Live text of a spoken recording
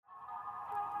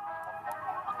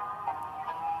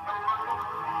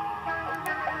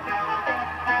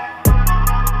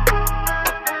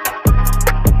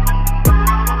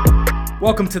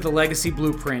Welcome to the Legacy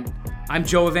Blueprint. I'm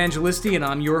Joe Evangelisti and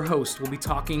I'm your host. We'll be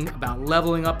talking about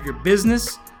leveling up your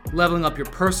business, leveling up your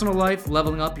personal life,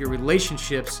 leveling up your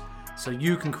relationships so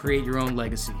you can create your own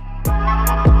legacy.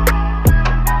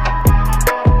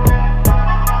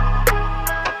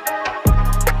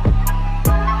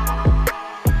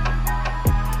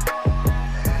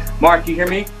 Mark, you hear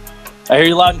me? I hear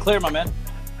you loud and clear, my man.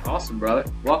 Awesome, brother.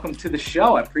 Welcome to the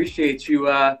show. I appreciate you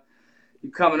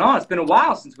coming on. It's been a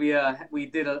while since we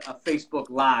did a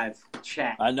Facebook Live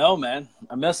chat. I know, man.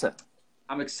 I miss it.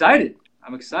 I'm excited.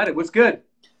 What's good?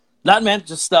 Nothing, man.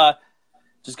 Just got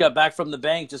back from the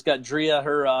bank. Just got Drea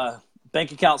her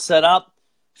bank account set up.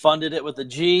 Funded it with a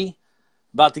G.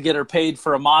 About to get her paid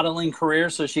for a modeling career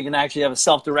so she can actually have a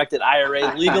self-directed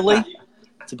IRA legally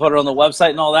to put her on the website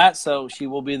and all that. So she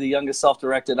will be the youngest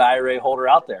self-directed IRA holder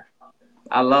out there.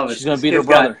 I love it. She's going to beat her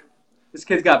brother. This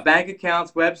kid's got bank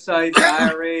accounts, websites,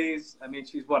 IRAs. I mean,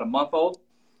 she's what, a month old?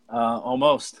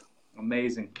 Almost.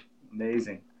 Amazing.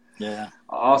 Yeah.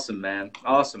 Awesome, man.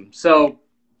 Awesome. So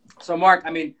Mark,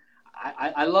 I mean,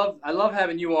 I love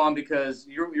having you on because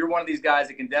you're one of these guys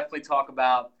that can definitely talk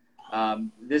about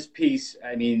this piece.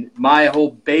 I mean, my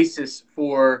whole basis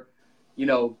for,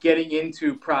 getting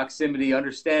into proximity,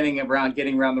 understanding around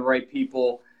getting around the right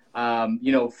people,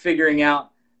 figuring out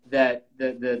that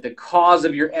the cause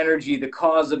of your energy, the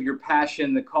cause of your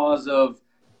passion, the cause of,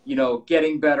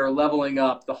 getting better, leveling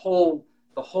up, the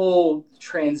whole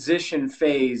transition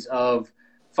phase of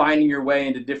finding your way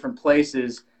into different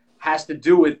places has to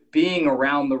do with being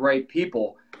around the right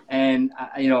people. And,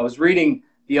 I was reading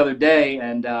the other day,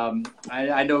 and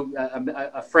I know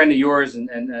a friend of yours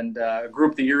and a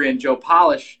group that you're in, Joe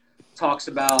Polish, talks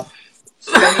about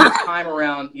spending time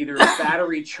around either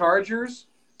battery chargers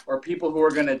or people who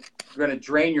are going to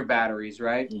drain your batteries,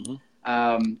 right?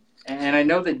 Mm-hmm. And I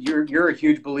know that you're a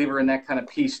huge believer in that kind of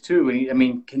piece too. I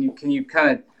mean, can you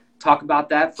kind of talk about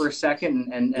that for a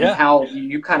second and how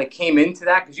you kind of came into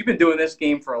that? Because you've been doing this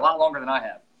game for a lot longer than I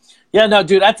have. Yeah, no,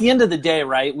 dude, at the end of the day,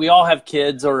 right, we all have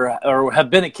kids or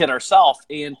have been a kid ourselves,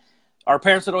 and our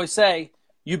parents would always say,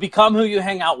 you become who you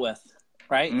hang out with,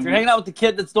 right? Mm-hmm. If you're hanging out with the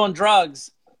kid that's doing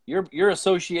drugs, you're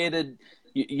associated,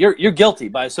 you're guilty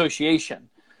by association.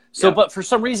 So, But for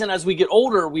some reason, as we get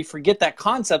older, we forget that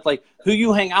concept, like who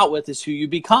you hang out with is who you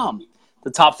become.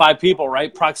 The top 5 people,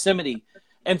 right? Proximity.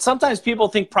 And sometimes people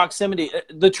think proximity,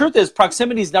 the truth is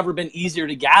proximity's never been easier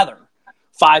to gather.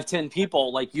 5, 10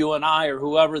 people like you and I or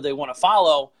whoever they want to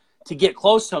follow to get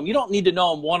close to them. You don't need to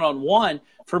know them one-on-one.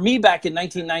 For me, back in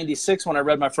 1996, when I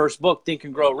read my first book, Think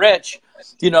and Grow Rich,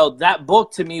 that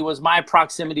book to me was my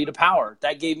proximity to power.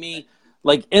 That gave me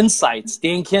like insights.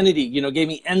 Dan Kennedy, gave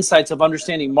me insights of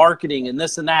understanding marketing and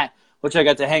this and that, which I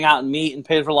got to hang out and meet and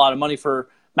pay for a lot of money for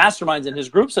masterminds and his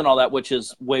groups and all that, which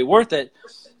is way worth it.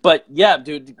 But yeah,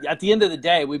 dude, at the end of the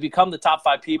day, we become the top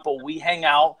 5 people. We hang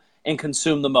out and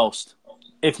consume the most.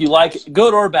 If you like it,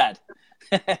 good or bad.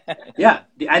 Yeah,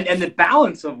 and the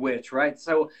balance of which, right?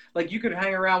 So, like, you could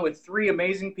hang around with 3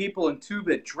 amazing people and 2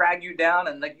 that drag you down,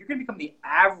 and like you're gonna become the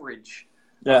average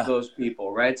of those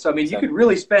people, right? So, I mean, you could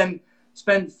really spend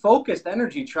focused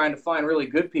energy trying to find really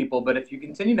good people, but if you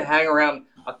continue to hang around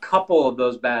a couple of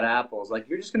those bad apples, like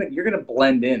you're gonna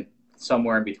blend in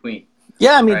somewhere in between.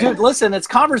 Yeah, I mean, right? Dude, listen, it's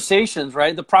conversations,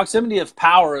 right? The proximity of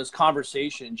power is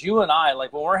conversations. You and I,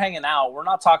 like when we're hanging out, we're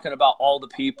not talking about all the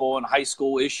people and high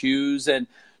school issues and,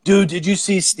 dude, did you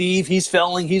see Steve? He's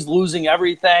failing. He's losing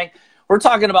everything. We're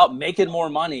talking about making more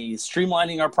money,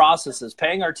 streamlining our processes,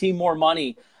 paying our team more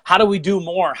money. How do we do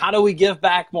more? How do we give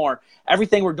back more?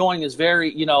 Everything we're doing is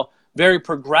very, very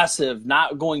progressive,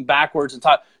 not going backwards and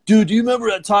talk. Dude, do you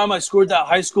remember that time I scored that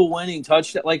high school winning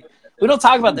touchdown? Like, we don't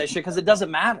talk about that shit because it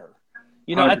doesn't matter.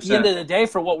 100%. At the end of the day,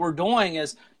 for what we're doing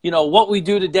is, what we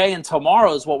do today and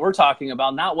tomorrow is what we're talking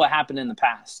about, not what happened in the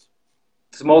past.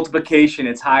 It's multiplication.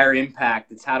 It's higher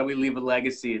impact. It's how do we leave a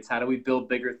legacy? It's how do we build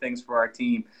bigger things for our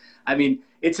team? I mean,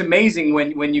 it's amazing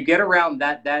when you get around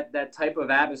that type of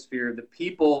atmosphere, the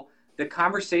people, the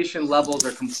conversation levels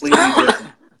are completely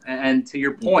different. And to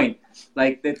your point,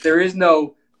 like that there is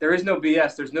no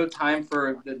BS. There's no time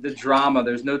for the drama.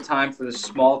 There's no time for the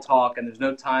small talk, and there's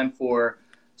no time for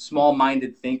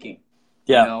small-minded thinking.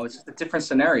 Yeah. It's just a different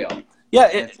scenario. Yeah,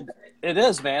 it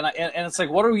is, man. And it's like,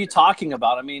 what are you talking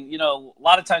about? I mean, a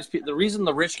lot of times the reason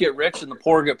the rich get rich and the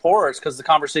poor get poorer is because the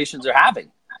conversations they're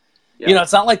having. Yeah.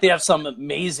 It's not like they have some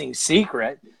amazing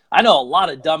secret. I know a lot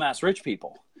of dumbass rich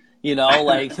people,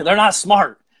 like they're not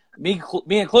smart. Me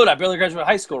included, I barely graduated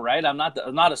high school, right? I'm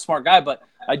not a smart guy, but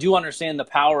I do understand the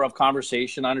power of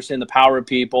conversation. I understand the power of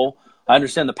people. I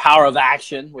understand the power of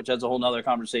action, which is a whole nother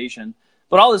conversation.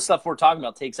 But all this stuff we're talking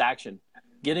about takes action.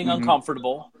 getting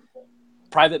uncomfortable,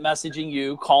 private messaging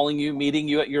you, calling you, meeting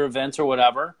you at your events or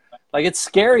whatever. Like, it's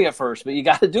scary at first, but you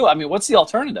got to do it. I mean, what's the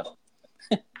alternative?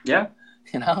 Yeah.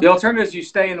 You know? The alternative is you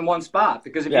stay in one spot,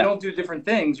 because if you don't do different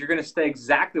things, you're going to stay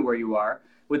exactly where you are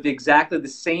with exactly the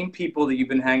same people that you've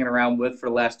been hanging around with for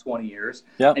the last 20 years.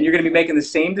 Yep. And you're going to be making the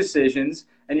same decisions,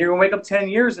 and you're going to wake up 10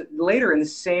 years later in the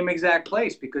same exact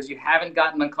place because you haven't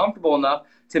gotten uncomfortable enough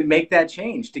to make that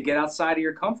change, to get outside of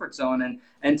your comfort zone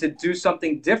and to do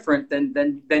something different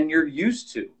than you're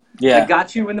used to. Yeah. That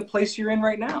got you in the place you're in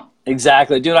right now.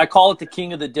 Exactly. Dude, I call it the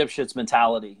king of the dipshits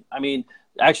mentality. I mean,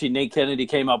 actually, Nate Kennedy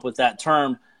came up with that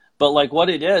term. But like, what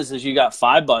it is you got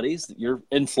 5 buddies, your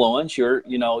influence, your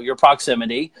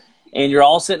proximity, and you're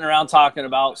all sitting around talking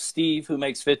about Steve, who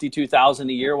makes $52,000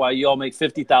 a year, while you all make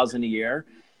 $50,000 a year.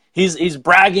 He's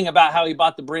bragging about how he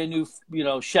bought the brand new,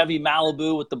 Chevy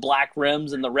Malibu with the black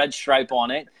rims and the red stripe on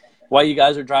it, while you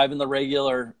guys are driving the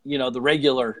regular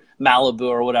Malibu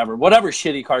or whatever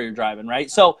shitty car you're driving, right?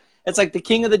 So it's like the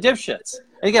king of the dipshits.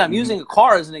 And again, I'm using a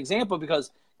car as an example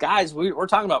because, guys, we're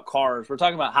talking about cars, we're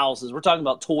talking about houses, we're talking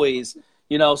about toys,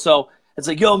 so it's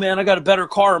like, yo, man, I got a better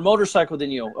car or motorcycle than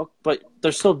you. Oh, but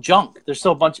they're still junk. There's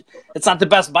still a bunch. It's not the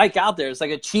best bike out there. It's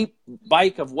like a cheap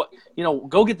bike of what,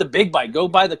 go get the big bike. Go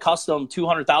buy the custom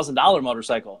 $200,000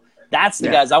 motorcycle. That's the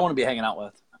guys I want to be hanging out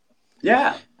with.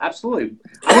 Yeah, absolutely.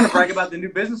 I want to brag about the new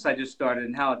business I just started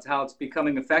and how it's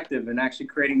becoming effective and actually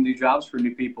creating new jobs for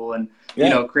new people and,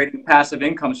 creating a passive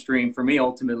income stream for me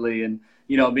ultimately. And,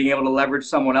 being able to leverage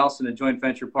someone else in a joint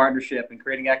venture partnership and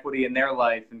creating equity in their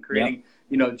life and creating,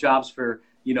 jobs for,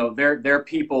 their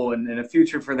people and a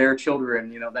future for their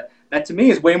children. That to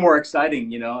me is way more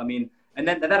exciting, I mean, and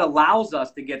then that allows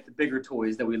us to get the bigger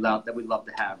toys that we love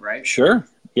to have, right? Sure.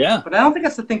 Yeah. But I don't think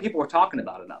that's the thing people are talking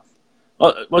about enough.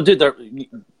 Well, dude,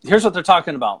 here's what they're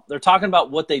talking about. They're talking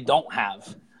about what they don't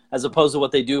have as opposed to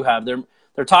what they do have.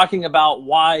 They're talking about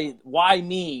why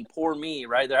me, poor me,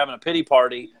 right? They're having a pity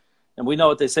party. And we know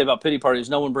what they say about pity parties.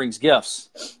 No one brings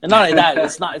gifts. And not only that,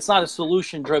 it's not a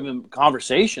solution-driven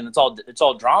conversation. It's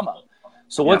all drama.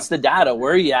 So what's the data?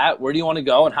 Where are you at? Where do you want to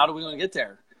go? And how do we want to get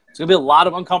there? It's going to be a lot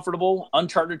of uncomfortable,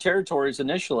 uncharted territories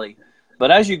initially.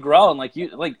 But as you grow, and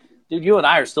dude, you and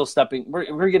I are still stepping.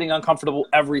 We're getting uncomfortable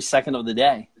every second of the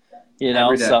day.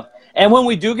 Every day. So, and when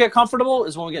we do get comfortable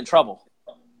is when we get in trouble.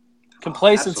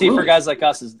 Complacency for guys like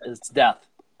us is death.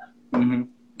 Mm-hmm.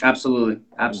 Absolutely.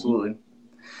 Absolutely.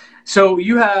 So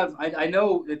you have, I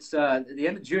know it's at the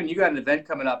end of June, you got an event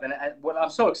coming up. And what I'm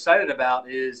so excited about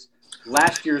is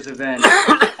last year's event.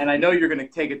 And I know you're going to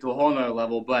take it to a whole nother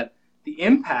level, but the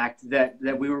impact that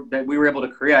we were able to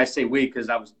create, I say we, because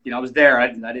I was there. I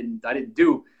didn't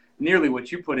do nearly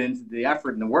what you put into the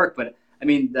effort and the work, but I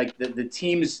mean, like the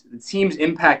team's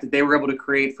impact that they were able to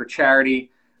create for charity,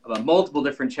 multiple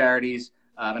different charities.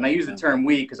 And I use the term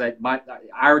we, because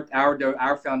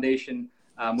our foundation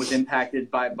was impacted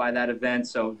by that event.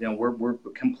 So, we're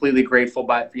completely grateful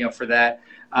for that.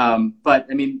 But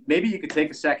I mean, maybe you could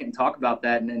take a second and talk about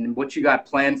that and what you got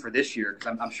planned for this year,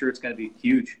 because I'm sure it's going to be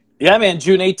huge. Yeah, man,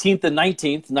 June 18th and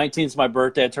 19th. 19th is my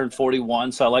birthday. I turned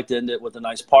 41, so I like to end it with a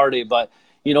nice party. But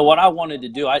what I wanted to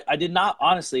do, I did not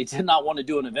want to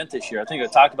do an event this year. I think I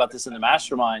talked about this in the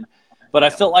mastermind, but I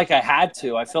felt like I had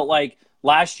to. I felt like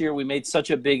last year we made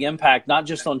such a big impact, not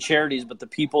just on charities, but the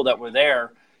people that were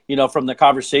there. From the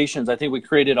conversations, I think we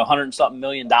created $100-something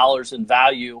million in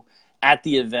value at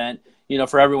the event,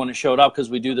 for everyone who showed up, because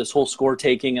we do this whole score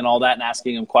taking and all that and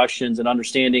asking them questions and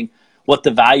understanding what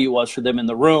the value was for them in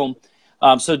the room.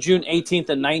 So June 18th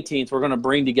and 19th, we're going to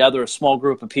bring together a small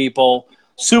group of people,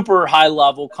 super high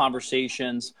level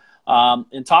conversations,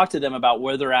 and talk to them about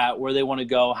where they're at, where they want to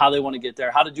go, how they want to get there,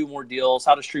 how to do more deals,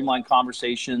 how to streamline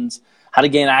conversations, how to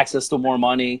gain access to more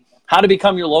money, how to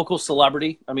become your local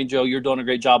celebrity. I mean, Joe, you're doing a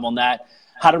great job on that.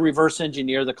 How to reverse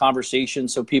engineer the conversation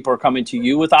so people are coming to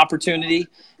you with opportunity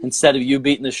instead of you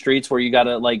beating the streets where you got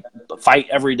to fight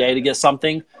every day to get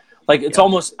something. It's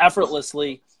almost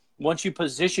effortlessly, once you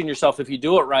position yourself, if you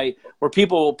do it right, where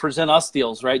people will present us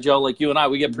deals, right, Joe? Like you and I,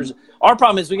 we get our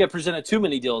problem is we get presented too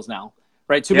many deals now,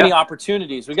 right? Too many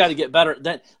opportunities. We got to get better.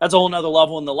 That's a whole nother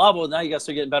level in the level. Now you got to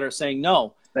start getting better at saying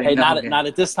no. Not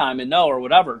at this time and no or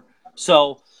whatever.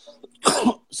 So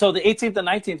the 18th and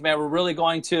 19th, man, we're really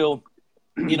going to,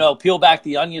 peel back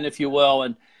the onion, if you will,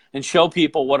 and show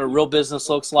people what a real business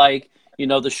looks like,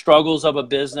 the struggles of a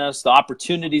business, the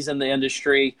opportunities in the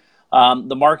industry,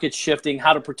 the market's shifting,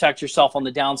 how to protect yourself on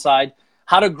the downside,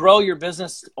 how to grow your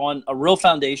business on a real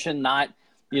foundation, not,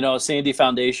 a sandy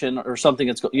foundation or something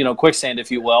that's, quicksand,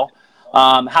 if you will,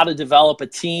 how to develop a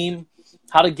team,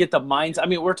 how to get the minds. I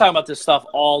mean, we're talking about this stuff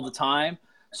all the time.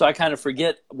 So I kind of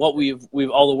forget what we've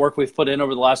all the work we've put in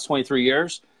over the last 23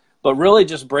 years, but really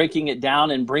just breaking it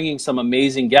down and bringing some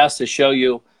amazing guests to show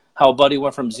you how a buddy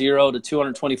went from zero to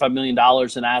 $225 million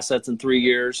in assets in 3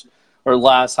 years or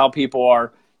less, how people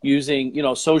are using,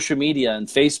 social media and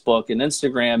Facebook and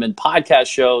Instagram and podcast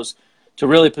shows to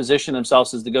really position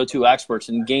themselves as the go-to experts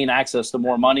and gain access to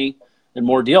more money and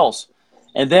more deals.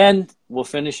 And then we'll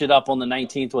finish it up on the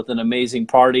 19th with an amazing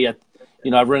party.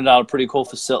 I've rented out a pretty cool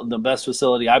facility, the best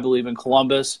facility, I believe, in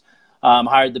Columbus.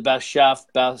 Hired the best chef,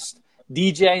 best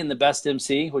DJ, and the best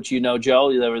MC, which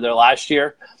Joe, they were there last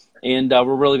year. And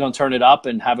we're really going to turn it up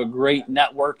and have a great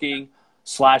networking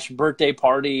 / birthday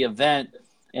party event.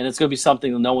 And it's going to be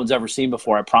something that no one's ever seen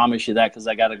before. I promise you that, because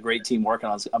I got a great team working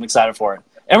on it. I'm excited for it.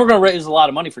 And we're going to raise a lot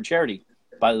of money for charity,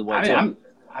 by the way.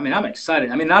 I'm excited.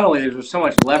 I mean, not only there was so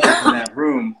much leverage in that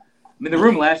room. I mean, the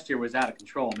room last year was out of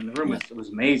control. I mean, the room was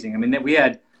amazing. I mean, we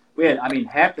had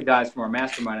half the guys from our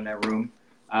mastermind in that room.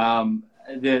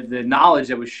 The knowledge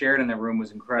that was shared in that room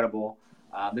was incredible.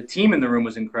 The team in the room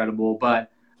was incredible.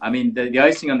 But I mean, the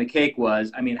icing on the cake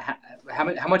was, I mean,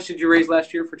 how much did you raise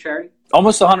last year for charity?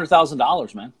 Almost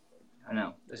 $100,000, man. I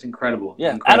know. It's incredible.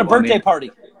 Yeah, incredible. At a birthday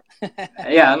party.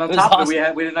 Yeah, and on top of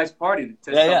it, we had a nice party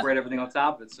to celebrate everything on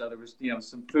top of it. So there was,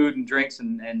 some food and drinks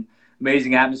and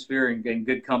amazing atmosphere and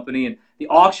good company. And the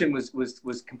auction was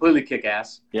completely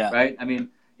kick-ass. Yeah. Right? I mean,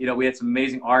 we had some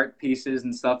amazing art pieces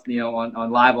and stuff,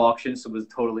 on live auction. So it was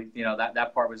totally,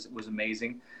 that part was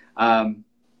amazing.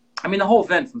 I mean, the whole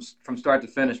event from start to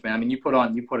finish, man. I mean, you put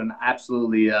an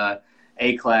absolutely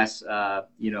A-class,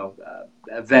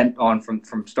 event on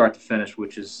from start to finish,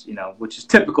 which is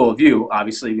typical of you,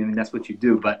 obviously. I mean, that's what you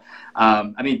do. But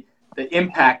I mean, the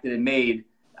impact that it made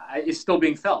is still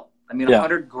being felt. I mean,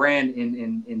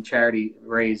 $100,000 in charity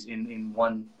raised in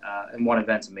one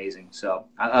event's amazing. So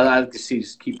I like to see,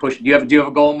 just keep pushing. Do you have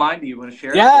a goal in mind? Do you want to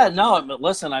share? Yeah, no.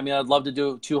 Listen, I mean, I'd love to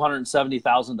do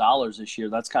 $270,000 this year.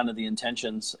 That's kind of the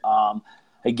intentions.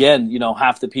 Again,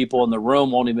 half the people in the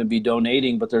room won't even be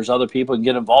donating, but there's other people who can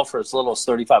get involved for as little as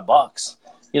 $35.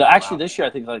 Actually, this year I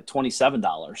think like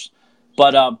 $27.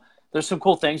 But there's some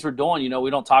cool things we're doing. We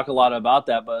don't talk a lot about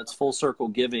that, but it's full circle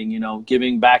giving,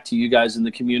 giving back to you guys in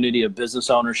the community of business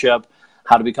ownership,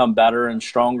 how to become better and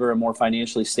stronger and more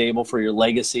financially stable for your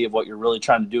legacy of what you're really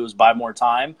trying to do is buy more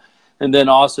time. And then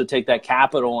also take that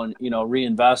capital and,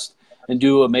 reinvest and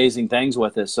do amazing things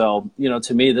with it. So,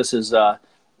 to me, this is a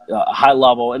high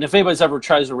level. And if anybody's ever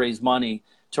tries to raise money,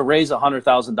 to raise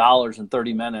 $100,000 in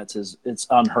 30 minutes it's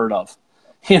unheard of,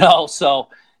 so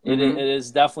it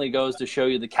is definitely goes to show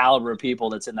you the caliber of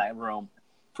people that's in that room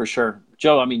for sure.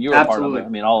 Joe, I mean, you were a part of it. I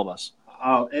mean, all of us.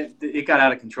 Oh, it got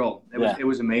out of control. It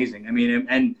was amazing. I mean,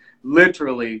 and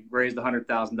literally raised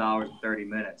 $100,000 in 30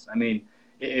 minutes. I mean,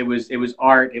 it was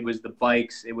art. It was the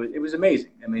bikes. It was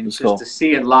amazing. I mean, just to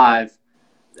see it live.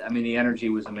 I mean, the energy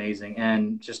was amazing,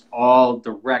 and just all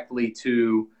directly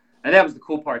to, and that was the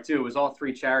cool part too. It was all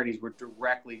three charities were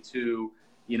directly to,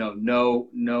 no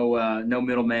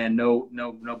middleman, no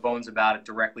bones about it,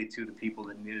 directly to the people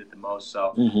that needed it the most.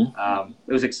 So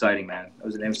it was exciting, man. It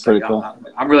was pretty cool.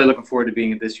 I'm really looking forward to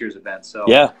being at this year's event. So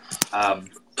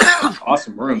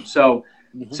awesome room. So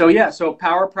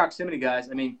power of proximity, guys.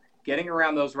 I mean, getting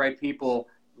around those right people,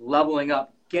 leveling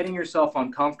up, getting yourself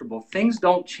uncomfortable. Things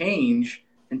don't change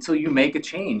until you make a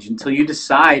change, until you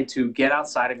decide to get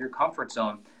outside of your comfort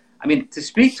zone. I mean, to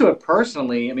speak to it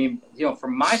personally, I mean,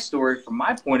 from my story, from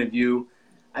my point of view,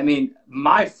 I mean,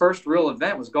 my first real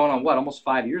event was going on, almost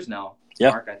 5 years now,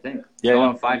 Mark, I think. Yeah. Going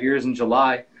on 5 years in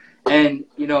July. And,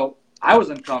 I was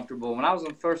uncomfortable. When I was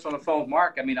first on the phone with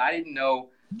Mark, I mean, I didn't know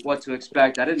what to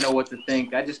expect. I didn't know what to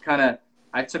think. I just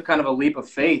I took kind of a leap of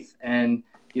faith. And,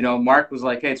 Mark was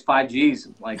like, hey, it's 5 Gs.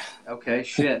 I'm like, okay,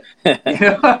 shit. We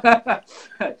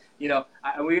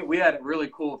had a really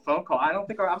cool phone call. I don't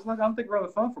think we're on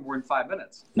the phone for more than 5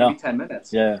 minutes, maybe 10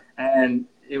 minutes. Yeah. And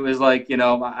it was like,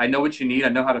 I know what you need. I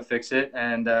know how to fix it.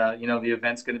 And, the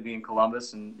event's going to be in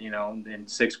Columbus and, in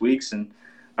 6 weeks. And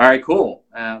all right, cool.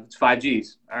 It's 5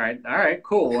 Gs. All right,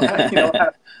 cool.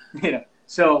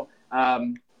 So,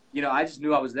 I just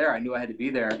knew I was there. I knew I had to be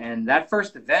there. And that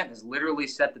first event has literally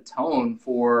set the tone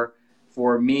for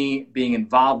me being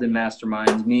involved in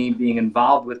masterminds, me being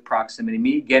involved with proximity,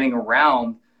 me getting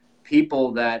around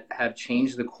people that have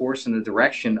changed the course and the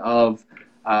direction of,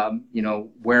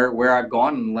 where I've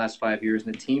gone in the last 5 years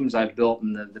and the teams I've built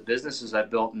and the businesses I've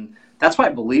built. And that's why I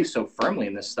believe so firmly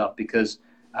in this stuff, because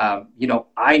I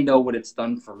know what it's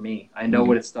done for me. I know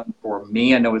what it's done for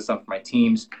me. I know what it's done for my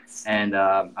teams. And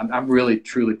I'm really,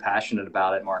 truly passionate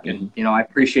about it, Mark. And, I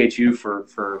appreciate you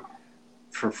for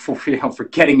for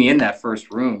getting me in that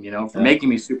first room, for making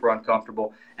me super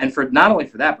uncomfortable, and for not only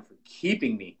for that, but for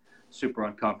keeping me super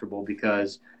uncomfortable,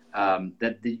 because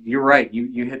you're right.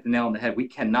 You hit the nail on the head. We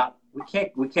can't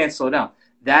slow down.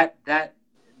 That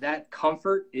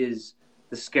comfort is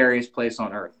the scariest place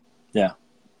on earth. Yeah.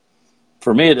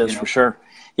 For me, it is for sure.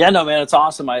 Yeah, no, man, it's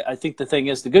awesome. I think the thing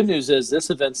is, the good news is this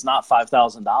event's not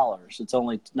 $5,000. It's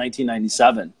only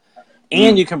 $19.97.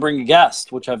 And you can bring a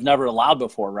guest, which I've never allowed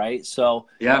before, right? So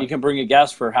you can bring a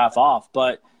guest for half off.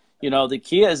 But, the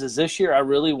key is this year I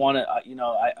really want to,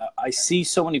 I see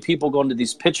so many people going to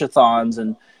these pitch-a-thons,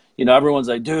 and, everyone's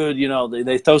like, dude,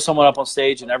 they throw someone up on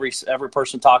stage and every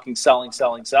person talking,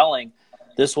 selling.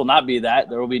 This will not be that.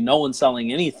 There will be no one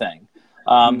selling anything.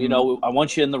 I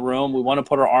want you in the room. We want to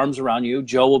put our arms around you.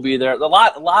 Joe will be there. A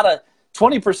lot of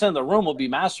 20% of the room will be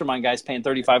mastermind guys paying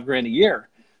 $35,000 a year.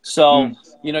 So,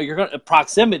 you're going to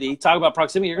talk about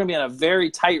proximity. You're going to be in a very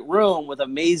tight room with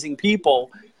amazing people.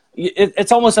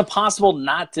 It's almost impossible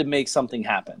not to make something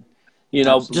happen,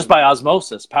 just by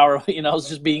osmosis power,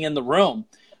 just being in the room.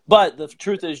 But the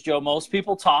truth is, Joe, most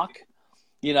people talk,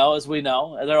 as we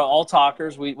know, they're all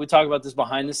talkers. We talk about this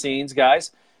behind the scenes, guys.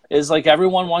 Is like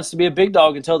everyone wants to be a big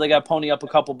dog until they got pony up a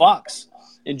couple bucks.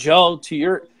 And Joe, to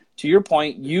your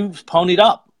point, you ponied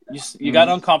up. You got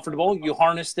uncomfortable. You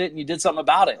harnessed it, and you did something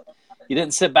about it. You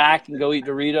didn't sit back and go eat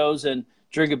Doritos and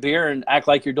drink a beer and act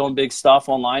like you're doing big stuff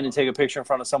online and take a picture in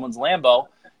front of someone's Lambo.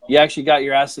 You actually got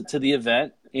your ass to the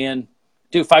event. And,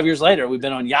 dude, 5 years later, we've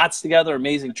been on yachts together,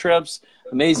 amazing trips,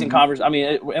 amazing conversations. I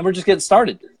mean, and we're just getting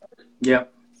started.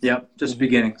 Yep, just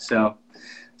beginning. So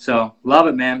love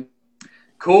it, man.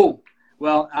 Cool.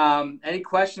 Well, any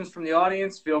questions from the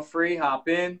audience, feel free, hop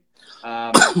in.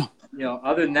 Other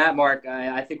than that, Mark,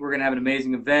 I think we're going to have an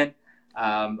amazing event.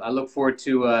 I look forward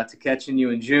to catching you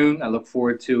in June. I look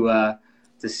forward to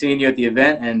seeing you at the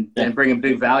event and bringing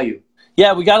big value.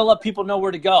 Yeah, we got to let people know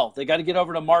where to go. They got to get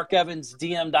over to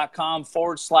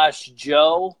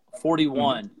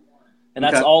markevansdm.com/Joe41. And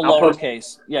that's all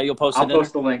lowercase. You'll post it. I'll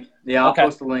post the link. Yeah, I'll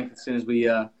post the link as soon as we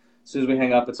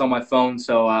hang up. It's on my phone.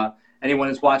 So anyone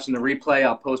who's watching the replay,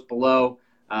 I'll post below.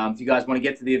 If you guys want to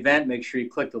get to the event, make sure you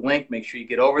click the link. Make sure you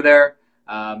get over there.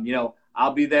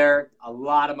 I'll be there. A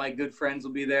lot of my good friends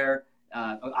will be there.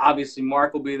 Obviously,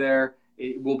 Mark will be there.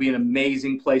 It will be an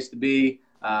amazing place to be.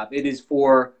 It is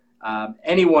for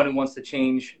anyone who wants to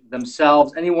change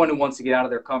themselves, anyone who wants to get out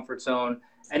of their comfort zone,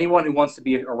 anyone who wants to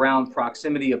be around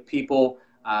proximity of people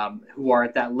who are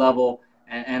at that level.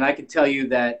 And I can tell you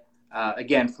that,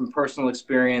 again, from personal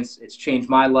experience, it's changed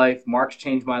my life. Mark's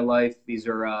changed my life. These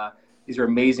are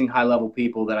amazing high-level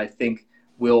people that I think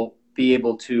will be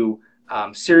able to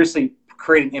seriously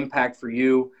create an impact for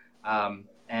you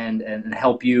and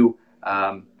help you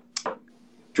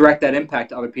direct that impact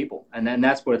to other people. And then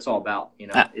that's what it's all about,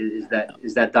 is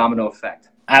that domino effect.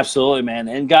 Absolutely, man.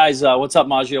 And guys, what's up,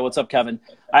 Maggio? What's up, Kevin?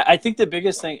 I think the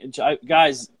biggest thing,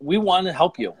 guys, we want to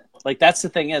help you. Like, that's the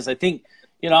thing is, I think,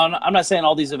 I'm not saying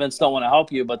all these events don't want to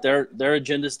help you, but their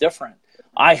agenda's different.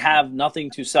 I have nothing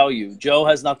to sell you. Joe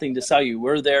has nothing to sell you.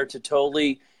 We're there to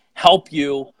totally help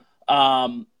you.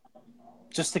 We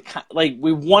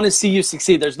want to see you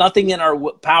succeed. There's nothing in our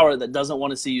power that doesn't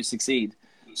want to see you succeed.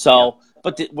 So,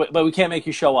 but we can't make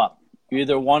you show up. You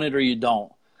either want it or you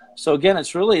don't. So again,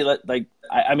 it's really like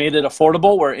I made it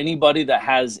affordable where anybody that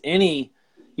has any,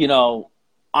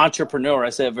 entrepreneur, I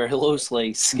say it very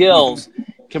loosely, skills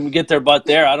can get their butt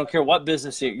there. I don't care what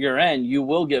business you're in, you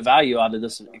will get value out of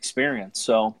this experience.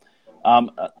 So,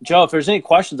 Joe, if there's any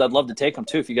questions, I'd love to take them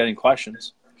too. If you got any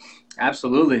questions.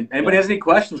 Absolutely. Anybody has any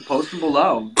questions, post them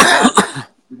below.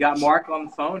 You got Mark on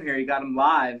the phone here. You got him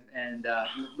live. And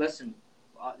listen,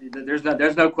 there's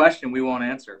no question we won't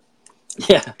answer.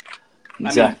 Yeah.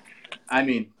 Exactly. I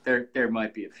mean, there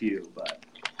might be a few, but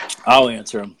I'll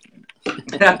answer them.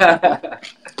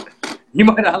 You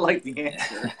might not like the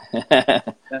answer.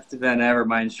 Best event ever.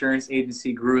 My insurance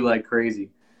agency grew like crazy.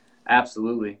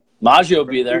 Absolutely. Maggio will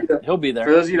be there. He'll be there.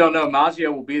 For those of you who don't know,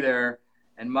 Maggio will be there.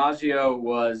 And Maggio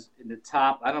was in the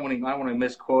top. I don't want to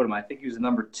misquote him. I think he was the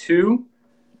number 2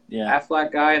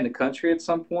 Aflac guy in the country at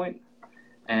some point.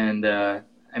 And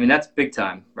that's big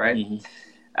time, right?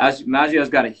 Mm-hmm. Maggio's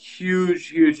got a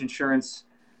huge going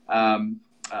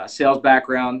sales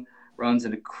background. Runs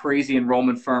in a crazy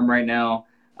enrollment firm right now.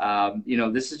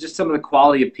 This is just some of the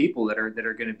quality of people that are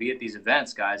going to be at these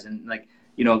events, guys. And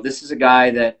this is a guy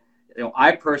that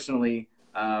I personally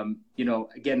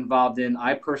get involved in.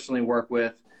 I personally work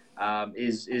with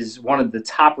is one of the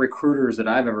top recruiters that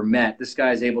I've ever met. This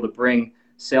guy is able to bring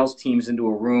sales teams into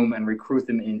a room and recruit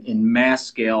them in mass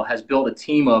scale. Has built a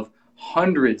team of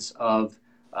hundreds of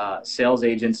sales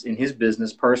agents in his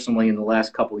business personally in the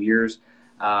last couple of years.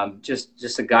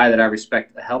 Just a guy that I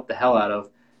respect the hell out of.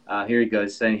 Here he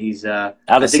goes saying he's out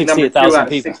I of think number 2 out of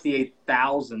people.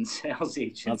 68,000 sales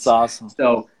agents. That's awesome.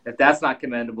 So if that's not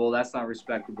commendable, that's not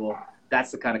respectable.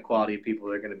 That's the kind of quality of people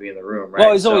that are going to be in the room, right?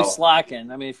 Well, he's always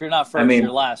slacking. I mean, if you're not first, you're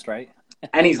last, right?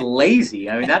 And he's lazy.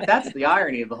 I mean, that's the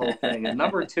irony of the whole thing. And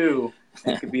number 2,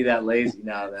 he could be that lazy.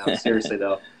 No, seriously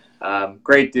though,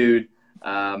 great dude,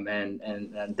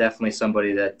 and definitely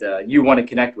somebody that you want to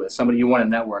connect with, somebody you want to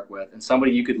network with, and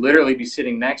somebody you could literally be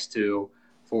sitting next to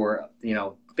for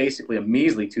basically a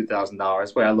measly $2,000.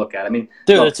 That's the way I look at it. I mean,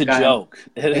 dude, look, it's a joke.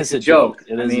 It's a joke.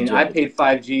 I mean, I paid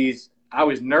 5 G's. I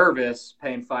was nervous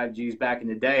paying 5 G's back in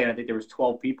the day, and I think there was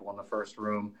 12 people in the first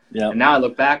room. Yep. And now I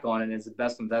look back on it, and it's the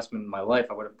best investment in my life.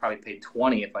 I would have probably paid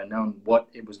 20 if I'd known what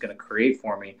it was going to create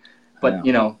for me. But,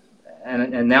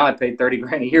 and now I paid 30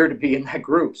 grand a year to be in that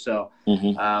group. So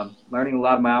learning a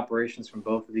lot of my operations from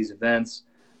both of these events,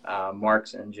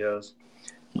 Mark's and Joe's.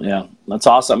 Yeah, that's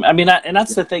awesome. I mean, and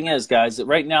that's the thing is, guys, that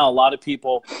right now a lot of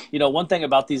people, one thing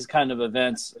about these kind of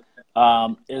events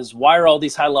is why are all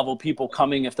these high-level people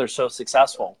coming if they're so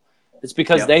successsul? It's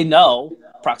because they know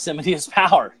proximity is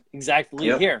power,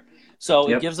 exactly here. So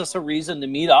it gives us a reason to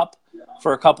meet up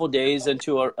for a couple of days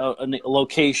into a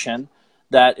location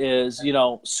that is,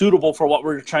 suitable for what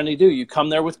we're trying to do. You come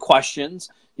there with questions.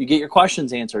 You get your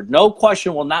questions answered. No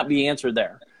question will not be answered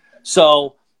there.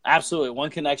 So absolutely,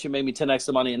 one connection made me 10x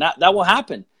the money, and that will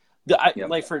happen.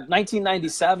 Like for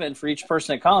 1997, for each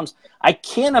person that comes, I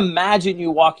can't imagine you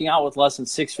walking out with less than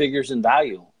 6 figures in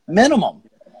value, minimum.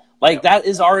 Like that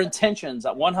is our intentions.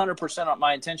 100% of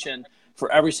my intention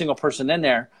for every single person in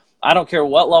there. I don't care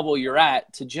what level you're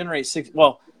at to generate 6.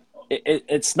 Well,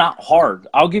 it's not hard.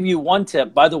 I'll give you one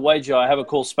tip. By the way, Joe, I have a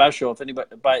cool special. For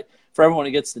everyone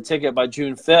who gets the ticket by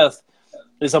June 5th,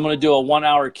 is I'm going to do a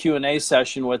 1-hour Q&A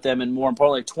session with them, and more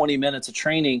importantly, 20 minutes of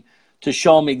training to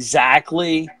show them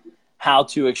exactly how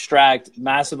to extract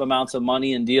massive amounts of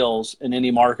money and deals in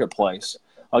any marketplace.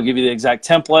 I'll give you the exact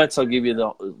templates. I'll give you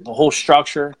the whole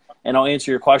structure, and I'll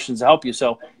answer your questions to help you.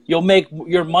 So you'll make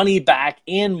your money back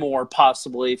and more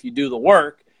possibly if you do the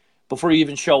work before you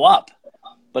even show up.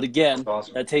 But again,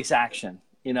 that takes action.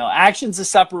 Action's a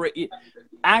separate.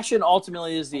 Action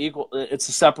ultimately is it's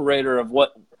a separator of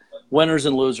what winners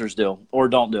and losers do or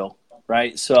don't do,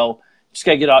 right? So just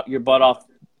got to get your butt off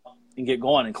and get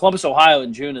going. And Columbus, Ohio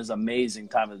in June is an amazing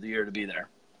time of the year to be there.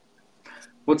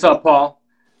 What's up, Paul?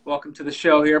 Welcome to the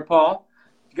show here, Paul.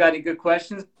 If you got any good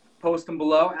questions, post them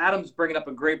below. Adam's bringing up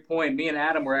a great point. Me and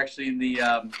Adam were actually in the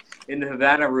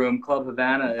Havana room, Club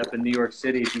Havana up in New York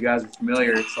City. If you guys are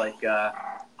familiar, it's like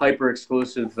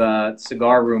hyper-exclusive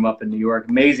cigar room up in New York.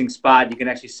 Amazing spot. You can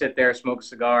actually sit there, smoke a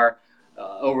cigar,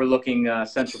 overlooking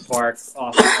Central Park.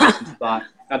 Awesome spot.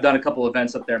 I've done a couple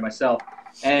events up there myself.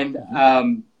 And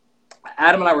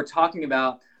Adam and I were talking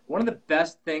about one of the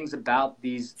best things about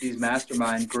these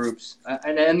mastermind groups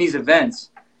and these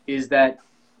events is that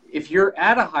if you're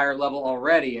at a higher level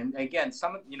already, and again,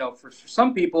 for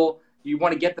some people, you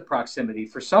want to get the proximity.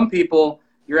 For some people,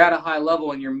 you're at a high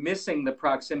level and you're missing the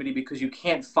proximity because you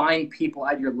can't find people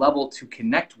at your level to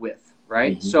connect with,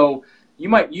 right? Mm-hmm. So you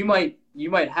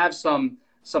might have some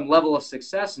level of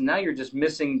success, and now you're just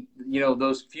missing,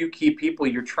 those few key people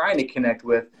you're trying to connect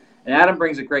with. And Adam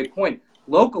brings a great point.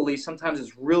 Locally, sometimes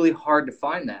it's really hard to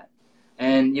find that.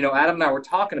 And, Adam and I were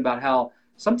talking about how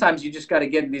sometimes you just got to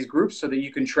get in these groups so that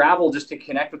you can travel just to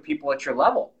connect with people at your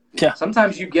level. Yeah.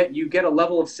 Sometimes you get a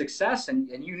level of success and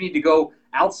you need to go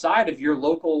outside of your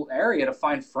local area to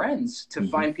find friends, to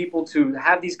find people to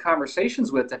have these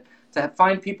conversations with, to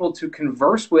find people to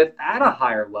converse with at a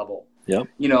higher level. Yep.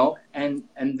 And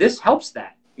this helps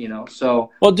that.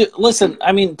 So. Well, listen,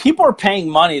 I mean, people are paying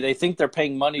money. They think they're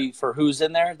paying money for who's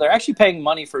in there. They're actually paying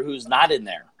money for who's not in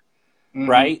there,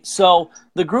 right? So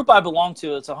the group I belong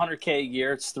to, it's $100K a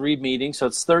year. It's 3 meetings, so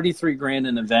it's 33 grand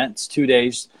an event. It's 2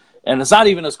 days, and it's not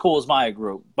even as cool as my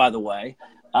group, by the way.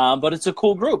 But it's a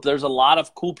cool group. There's a lot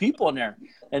of cool people in there.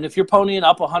 And if you're ponying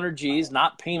up 100 G's,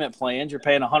 not payment plans, you're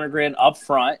paying 100 grand up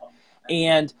front,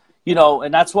 and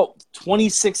and that's what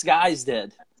 26 guys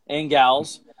did and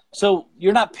gals. So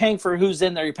you're not paying for who's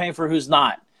in there. You're paying for who's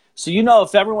not. So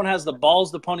if everyone has the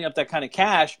balls to pony up that kind of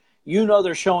cash,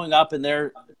 they're showing up and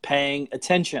they're paying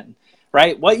attention,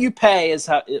 right? What you pay is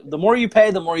the more you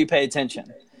pay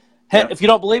attention. Yeah. If you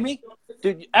don't believe me,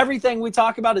 dude, everything we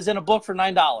talk about is in a book for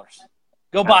 $9.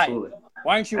 Go buy it.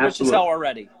 Why aren't you rich as hell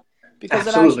already?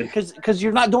 Because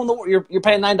you're not doing the work. You're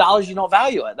paying $9. You don't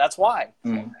value it. That's why.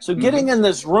 So getting in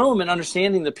this room and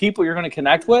understanding the people you're going to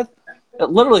connect with, it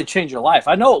literally changed your life.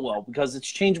 I know it will because it's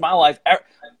changed my life.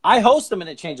 I host them and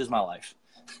it changes my life.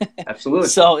 Absolutely.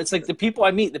 So it's like the people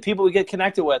I meet, the people we get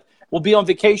connected with, we'll be on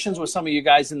vacations with some of you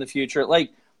guys in the future.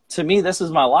 Like, to me, this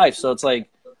is my life. So it's like,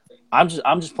 I'm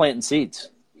just planting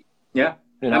seeds. Yeah.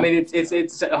 You know? I mean, it's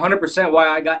 100% why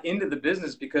I got into the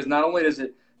business, because not only does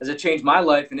it change my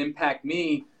life and impact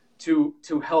me to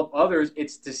help others,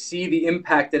 it's to see the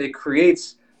impact that it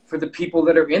creates for the people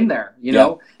that are in there. You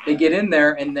know, they get in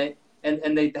there and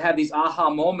they have these aha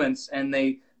moments, and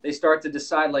they start to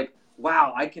decide, like,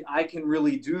 wow, I can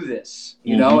really do this,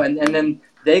 you know, and then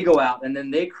they go out and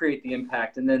then they create the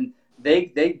impact, and then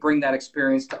they bring that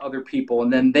experience to other people,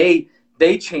 and then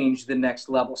they change the next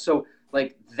level. So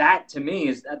like that to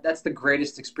me that's the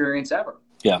greatest experience ever.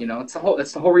 Yeah. You know, it's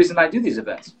the whole reason I do these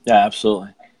events. Yeah,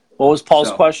 absolutely. What was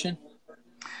Paul's question?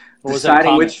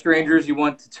 Deciding which strangers you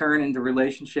want to turn into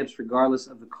relationships regardless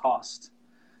of the cost.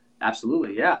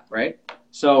 Absolutely. Yeah. Right.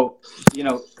 So, you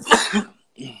know,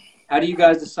 how do you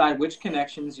guys decide which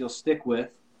connections you'll stick with,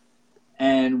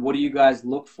 and what do you guys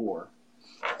look for?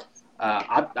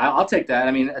 I'll take that.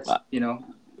 I mean, it's, you know.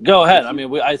 Go ahead. I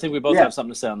mean, I think we both have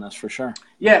something to say on this for sure.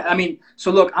 Yeah. I mean,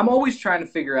 so look, I'm always trying to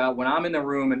figure out when I'm in the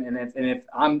room and if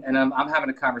I'm having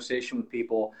a conversation with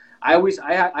people, I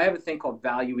have a thing called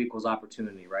value equals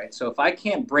opportunity, right? So if I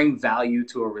can't bring value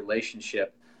to a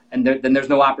relationship, and then there's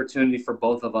no opportunity for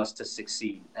both of us to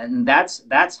succeed. And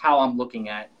that's how I'm looking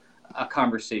at a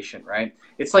conversation, right?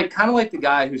 It's like kind of like the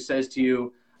guy who says to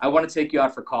you, I want to take you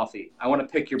out for coffee. I want to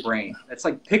pick your brain. It's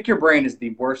like pick your brain is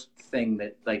the worst thing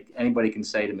that like anybody can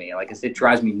say to me. Like it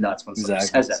drives me nuts when somebody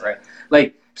says that, right?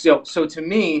 Like so to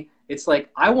me, it's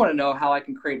like I want to know how I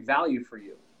can create value for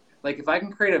you. Like if I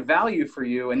can create a value for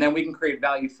you, and then we can create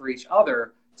value for each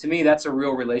other, to me that's a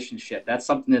real relationship. That's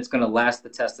something that's going to last the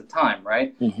test of time,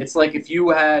 right? It's like if you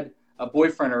had a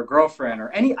boyfriend or a girlfriend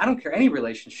or I don't care, any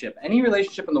relationship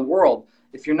in the world,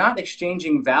 if you're not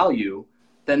exchanging value,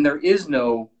 then there is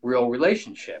no real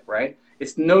relationship, right?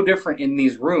 It's no different in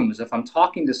these rooms. If I'm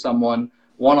talking to someone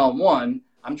one-on-one,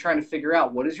 I'm trying to figure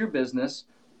out what is your business,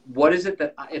 what is it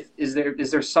that is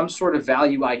there some sort of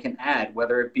value I can add,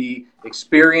 whether it be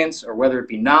experience or whether it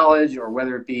be knowledge or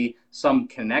whether it be some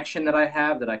connection that I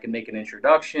have that I can make an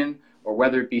introduction, or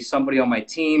whether it be somebody on my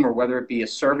team, or whether it be a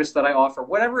service that I offer,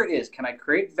 whatever it is, can I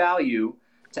create value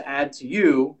to add to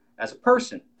you as a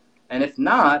person? And if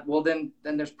not, well, then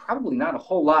there's probably not a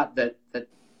whole lot that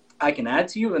I can add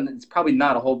to you, and it's probably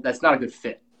that's not a good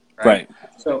fit. Right.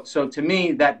 So to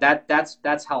me,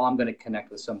 that's how I'm going to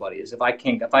connect with somebody, is if I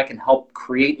can help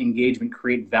create engagement,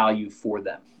 create value for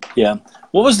them. Yeah.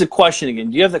 What was the question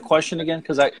again? Do you have the question again?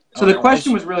 So the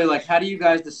question was really like, how do you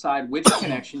guys decide which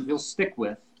connection you'll stick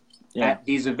with at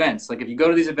these events? Like if you go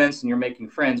to these events and you're making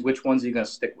friends, which ones are you going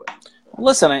to stick with?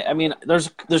 Listen, I mean, there's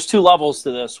two levels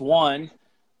to this. One,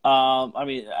 I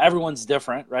mean, everyone's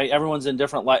different, right? Everyone's in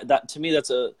different light. That to me,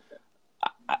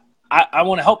 I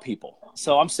want to help people.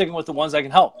 So I'm sticking with the ones I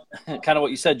can help. Kind of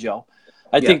what you said, Joe.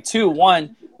 I think two,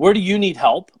 one, where do you need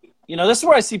help? You know, this is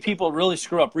where I see people really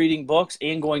screw up reading books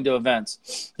and going to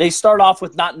events. They start off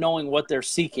with not knowing what they're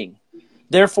seeking.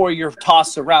 Therefore, you're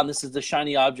tossed around. This is the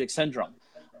shiny object syndrome.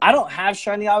 I don't have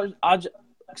shiny object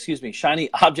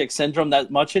syndrome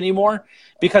that much anymore,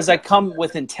 because I come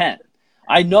with intent.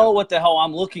 I know what the hell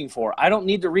I'm looking for. I don't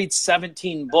need to read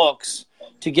 17 books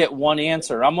to get one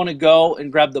answer. I'm going to go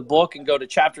and grab the book and go to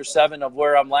chapter 7 of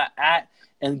where I'm at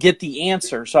and get the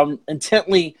answer. So I'm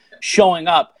intently showing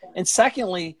up. And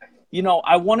secondly, you know,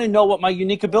 I want to know what my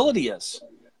unique ability is,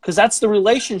 because that's the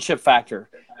relationship factor.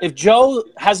 If Joe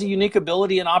has a unique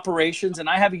ability in operations and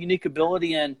I have a unique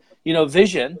ability in, you know,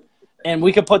 vision, and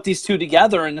we can put these two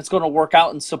together and it's going to work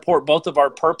out and support both of our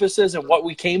purposes and what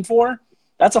we came for,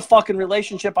 that's a fucking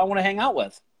relationship I want to hang out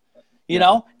with, you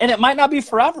know? And it might not be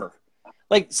forever.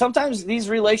 Like sometimes these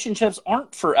relationships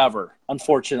aren't forever,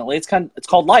 unfortunately. It's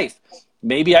called life.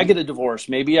 Maybe I get a divorce.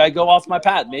 Maybe I go off my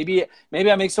path. Maybe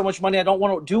I make so much money I don't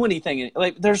want to do anything.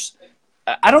 Like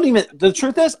the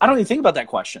truth is, I don't even think about that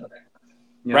question,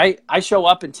 right? I show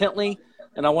up intently,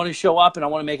 and I want to show up, and I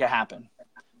want to make it happen.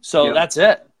 So that's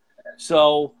it.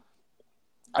 So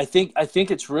I think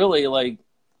it's really like,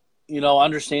 you know,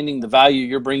 understanding the value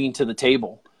you're bringing to the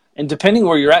table. And depending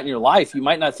where you're at in your life, you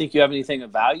might not think you have anything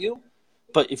of value,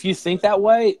 but if you think that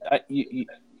way, you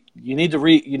need to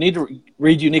read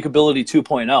Unique Ability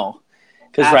 2.0,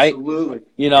 because right,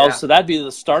 you know, so that'd be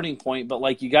the starting point. But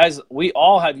like you guys, we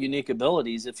all have unique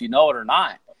abilities, if you know it or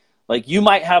not. Like you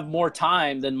might have more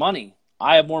time than money.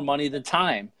 I have more money than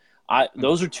time.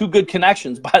 Those are two good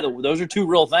connections. By the way, those are two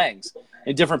real things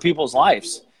in different people's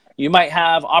lives. You might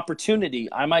have opportunity.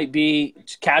 I might be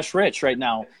cash rich right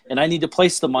now, and I need to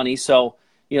place the money. So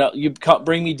you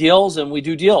bring me deals and we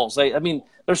do deals. I mean,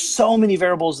 there's so many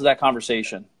variables to that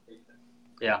conversation.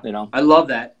 Yeah. I love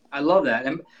that.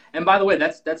 And by the way,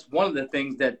 that's one of the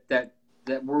things that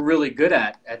we're really good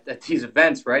at these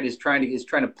events, right? Is trying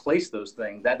to place those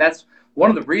things. That's one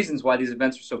of the reasons why these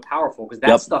events are so powerful, because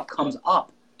that stuff comes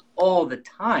up all the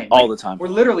time. All the time. We're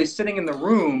literally sitting in the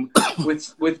room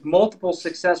with multiple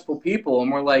successful people,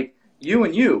 and we're like, you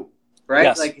and you, right?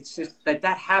 Yes. Like, it's just that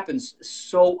happens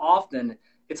so often.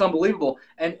 It's unbelievable.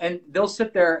 And they'll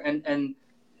sit there and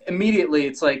immediately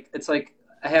it's like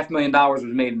 $500,000 was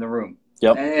made in the room.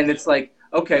 Yep. And it's like,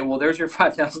 okay, well, there's your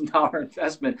 $5,000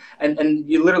 investment, and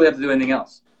you literally have to do anything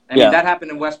else. I mean, that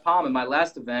happened in West Palm in my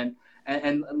last event,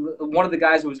 and one of the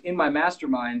guys who was in my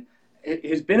mastermind,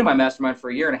 has been in my mastermind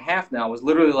for 1.5 years now, was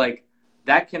literally like,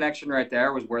 that connection right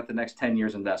there was worth the next 10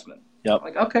 years investment. Yep.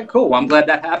 Like, okay, cool. Well, I'm glad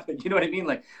that happened. You know what I mean?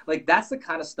 Like that's the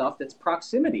kind of stuff that's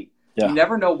proximity. Yeah. You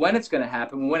never know when it's going to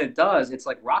happen. When it does, it's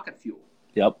like rocket fuel.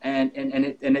 Yep. And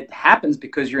it happens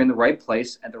because you're in the right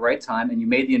place at the right time, and you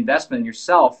made the investment in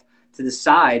yourself to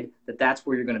decide that that's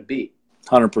where you're going to be.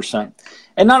 100%.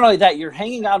 And not only that, you're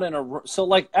hanging out in a room. So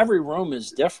like every room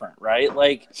is different, right?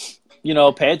 Like,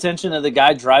 pay attention to the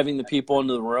guy driving the people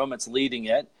into the room. It's leading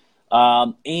it.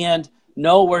 And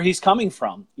know where he's coming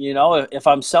from. If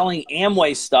I'm selling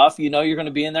Amway stuff, you're going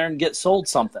to be in there and get sold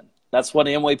something. That's what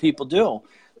Amway people do.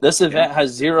 This event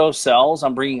has 0 sales.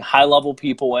 I'm bringing high-level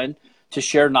people in to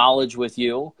share knowledge with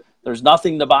you. There's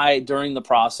nothing to buy during the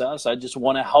process. I just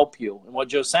want to help you. And what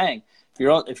Joe's saying,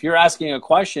 if you're asking a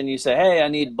question, you say, hey, I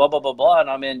need blah, blah, blah, blah, and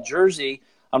I'm in Jersey,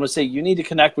 I'm going to say, you need to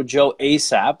connect with Joe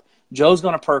ASAP. Joe's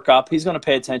going to perk up. He's going to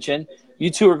pay attention.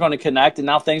 You two are going to connect, and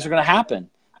now things are going to happen.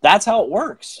 That's how it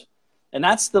works. And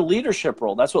that's the leadership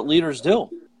role. That's what leaders do.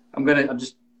 I'm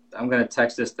gonna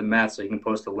text this to Matt so you can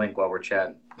post a link while we're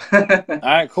chatting. All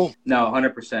right, cool. No,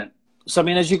 100%. So, I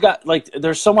mean, as you got,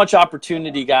 there's so much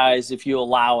opportunity, guys, if you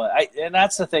allow it. And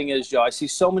that's the thing is, Joe, I see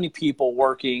so many people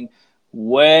working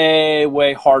way,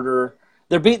 way harder.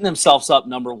 They're beating themselves up,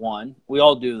 number one. We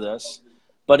all do this.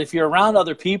 But if you're around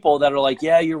other people that are like,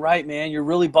 yeah, you're right, man, you're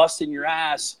really busting your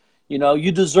ass,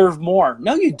 you deserve more.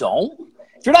 No, you don't.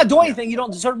 If you're not doing anything, you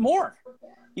don't deserve more.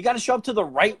 You got to show up to the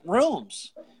right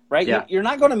rooms, right? Yeah. You're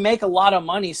not going to make a lot of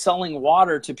money selling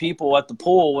water to people at the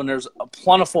pool when there's a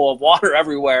plentiful of water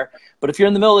everywhere. But if you're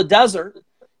in the middle of the desert,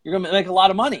 you're going to make a lot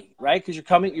of money, right? Because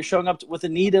you're showing up with a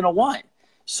need and a want.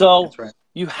 So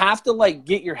you have to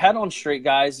get your head on straight,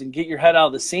 guys, and get your head out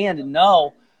of the sand and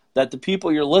know that the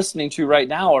people you're listening to right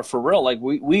now are for real. Like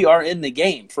we are in the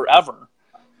game forever,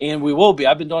 and we will be.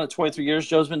 I've been doing it 23 years.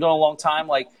 Joe's been doing it a long time.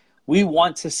 We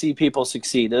want to see people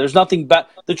succeed. There's nothing but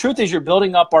the truth is you're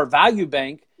building up our value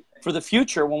bank for the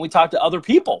future when we talk to other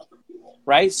people,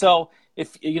 right? So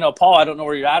if, Paul, I don't know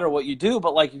where you're at or what you do,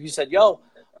 but if you said,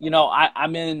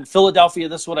 I'm in Philadelphia,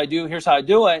 this is what I do, here's how I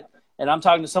do it, and I'm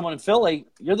talking to someone in Philly,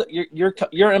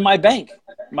 you're in my bank,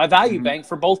 my value bank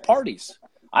for both parties.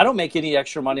 I don't make any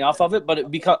extra money off of it, but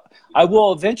I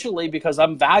will eventually because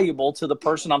I'm valuable to the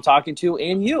person I'm talking to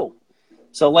and you.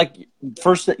 So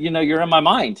first, you're in my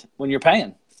mind when you're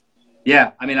paying.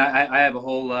 Yeah. I mean, I have a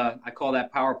whole, I call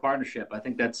that power partnership. I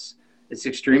think it's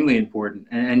extremely important.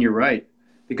 And you're right,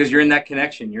 because you're in that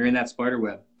connection. You're in that spider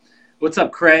web. What's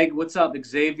up, Craig? What's up,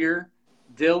 Xavier,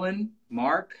 Dylan,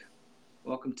 Mark?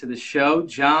 Welcome to the show.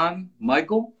 John,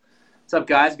 Michael. What's up,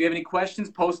 guys? If you have any questions,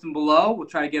 post them below. We'll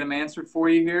try to get them answered for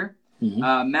you here.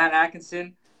 Mm-hmm. Matt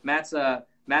Atkinson. Matt's the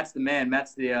man.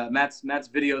 Matt's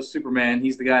video Superman.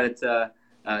 He's the guy that,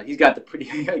 he's got the pretty.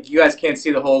 You guys can't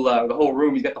see the whole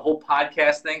room. He's got the whole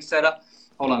podcast thing set up.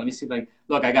 Hold on, let me see.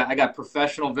 Look, I got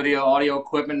professional video audio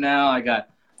equipment now. I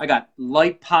got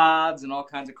light pods and all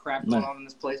kinds of crap going on in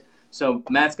this place. So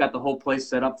Matt's got the whole place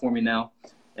set up for me now,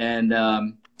 and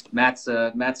Matt's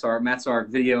our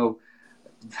video.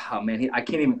 Oh man, I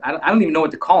don't even know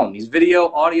what to call him. He's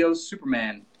video audio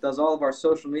Superman. Does all of our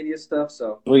social media stuff.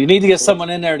 So well, you need to get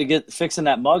someone in there to get fixing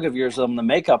that mug of yours on the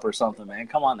makeup or something, man.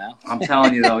 Come on now. I'm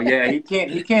telling you though, yeah, he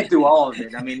can't do all of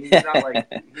it. I mean, he's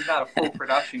not a full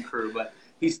production crew, but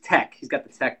he's tech. He's got the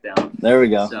tech down. There we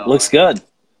go. So, looks good.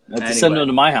 I have to send him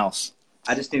to my house.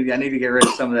 I need to get rid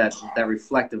of some of that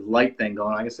reflective light thing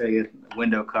going on. I guess I get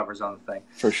window covers on the thing.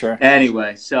 For sure.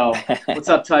 Anyway, so what's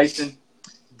up, Tyson?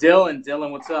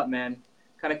 Dylan, what's up, man?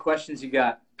 What kind of questions you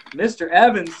got? Mr.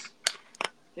 Evans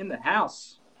in the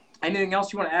house. Anything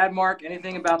else you want to add, Mark?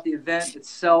 Anything about the event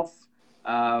itself?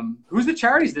 Who's the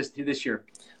charities this year?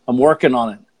 I'm working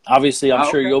on it. Obviously, I'm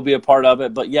sure you'll be a part of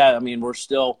it. But, yeah, I mean, we're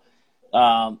still,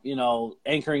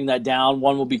 anchoring that down.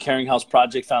 One will be Caring House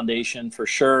Project Foundation for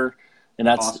sure. And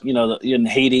that's, Awesome. you know, in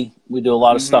Haiti, we do a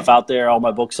lot of stuff out there. All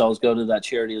my book sales go to that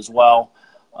charity as well.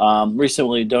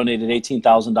 Recently donated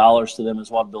 $18,000 to them as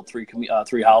well to build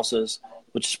three houses,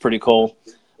 which is pretty cool.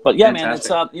 But yeah, Fantastic.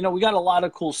 man, it's you know, we got a lot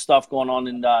of cool stuff going on,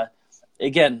 and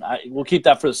again, we'll keep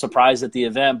that for the surprise at the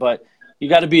event. But you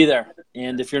got to be there,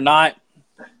 and if you're not,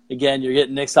 again, you're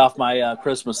getting nixed off my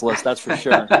Christmas list. That's for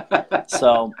sure.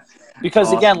 So, because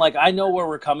Awesome. again, like I know where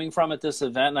we're coming from at this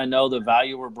event, and I know the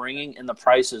value we're bringing, and the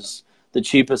price is the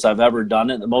cheapest I've ever done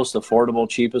it, the most affordable,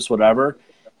 cheapest, whatever.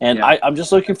 And Yeah. I'm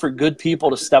just looking for good people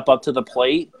to step up to the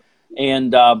plate,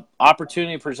 and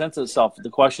opportunity presents itself. The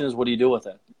question is, what do you do with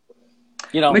it?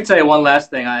 You know, Let me tell you one last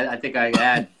thing. I think I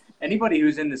add anybody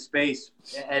who's in the space,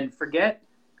 and forget.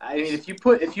 I mean, if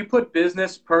you put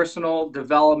business, personal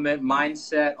development,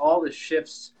 mindset, all the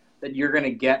shifts that you're going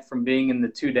to get from being in the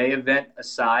 2-day event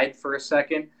aside for a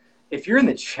second, if you're in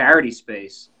the charity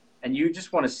space and you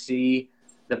just want to see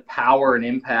the power and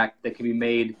impact that can be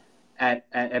made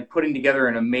at putting together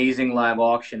an amazing live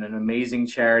auction, an amazing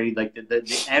charity, like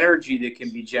the energy that can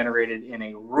be generated in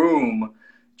a room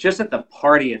just at the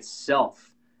party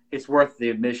itself, it's worth the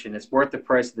admission. It's worth the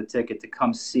price of the ticket to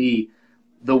come see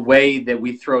the way that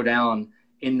we throw down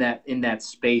in that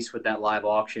space with that live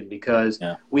auction, because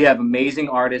we have amazing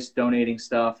artists donating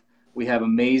stuff. We have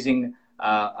amazing,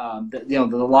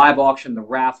 the live auction, the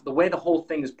raffle, the way the whole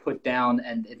thing is put down,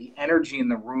 and the energy in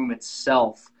the room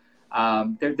itself.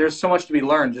 There's so much to be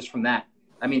learned just from that.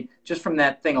 I mean, just from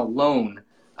that thing alone,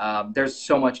 there's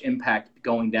so much impact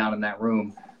going down in that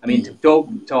room. I mean, to go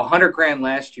to $100,000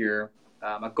 last year,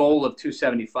 a goal of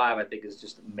 275, I think, is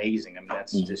just amazing. I mean,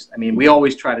 that's just. I mean, we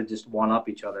always try to just one up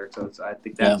each other, so I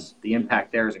think that's the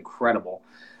impact there is incredible.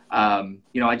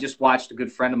 You know, I just watched a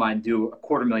good friend of mine do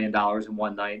 $250,000 in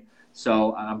one night,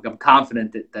 so I'm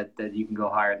confident that you can go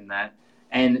higher than that.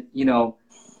 And you know,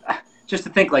 just to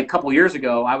think, like a couple of years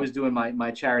ago, I was doing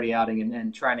my charity outing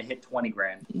and trying to hit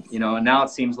 $20,000. You know, and now it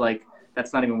seems like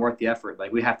that's not even worth the effort.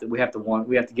 Like we have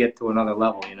to get to another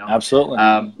level, you know? Absolutely.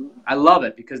 I love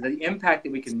it because the impact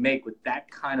that we can make with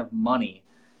that kind of money,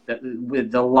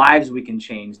 with the lives we can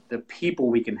change, the people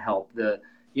we can help,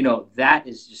 that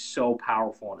is just so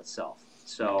powerful in itself.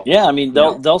 So yeah, I mean,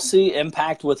 they'll see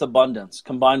impact with abundance,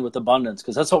 combined with abundance,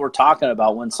 because that's what we're talking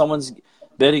about. When someone's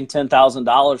bidding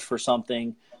 $10,000 for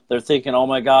something, they're thinking, oh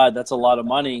my God, that's a lot of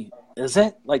money. Is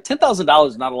it? Like $10,000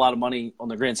 is not a lot of money on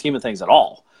the grand scheme of things at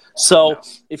all. So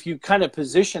if you kind of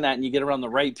position that and you get around the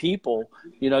right people,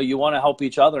 you know, you want to help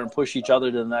each other and push each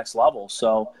other to the next level.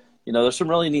 So, you know, there's some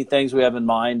really neat things we have in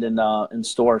mind and in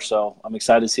store. So I'm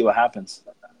excited to see what happens.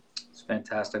 It's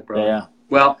fantastic, bro. Yeah.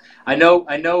 Well, I know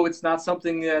it's not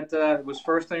something that was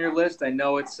first on your list. I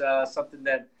know it's something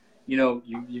that, you know,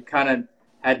 you kind of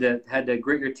had to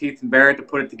grit your teeth and bear it to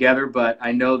put it together. But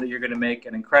I know that you're going to make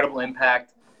an incredible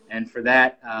impact. And for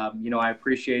that, you know, I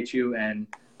appreciate you, and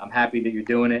I'm happy that you're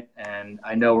doing it, and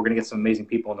I know we're going to get some amazing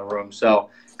people in the room. So,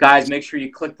 guys, make sure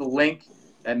you click the link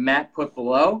that Matt put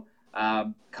below.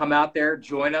 Come out there,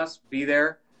 join us, be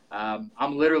there.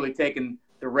 I'm literally taking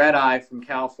the red eye from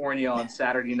California on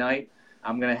Saturday night.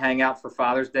 I'm going to hang out for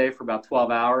Father's Day for about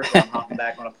 12 hours. I'm hopping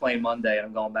back on a plane Monday, and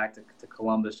I'm going back to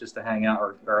Columbus just to hang out,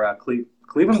 or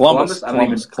Cleveland, Columbus. I don't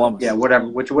even. Columbus. Yeah,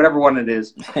 whatever one it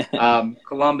is.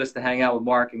 Columbus to hang out with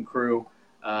Mark and crew.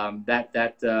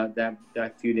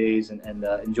 That few days and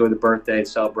enjoy the birthday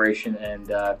celebration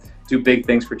and do big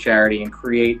things for charity and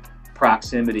create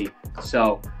proximity.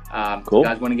 So, cool. If you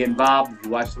guys want to get involved, if you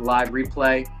watch the live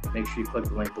replay, make sure you click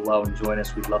the link below and join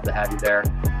us. We'd love to have you there.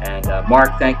 And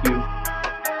Mark, thank you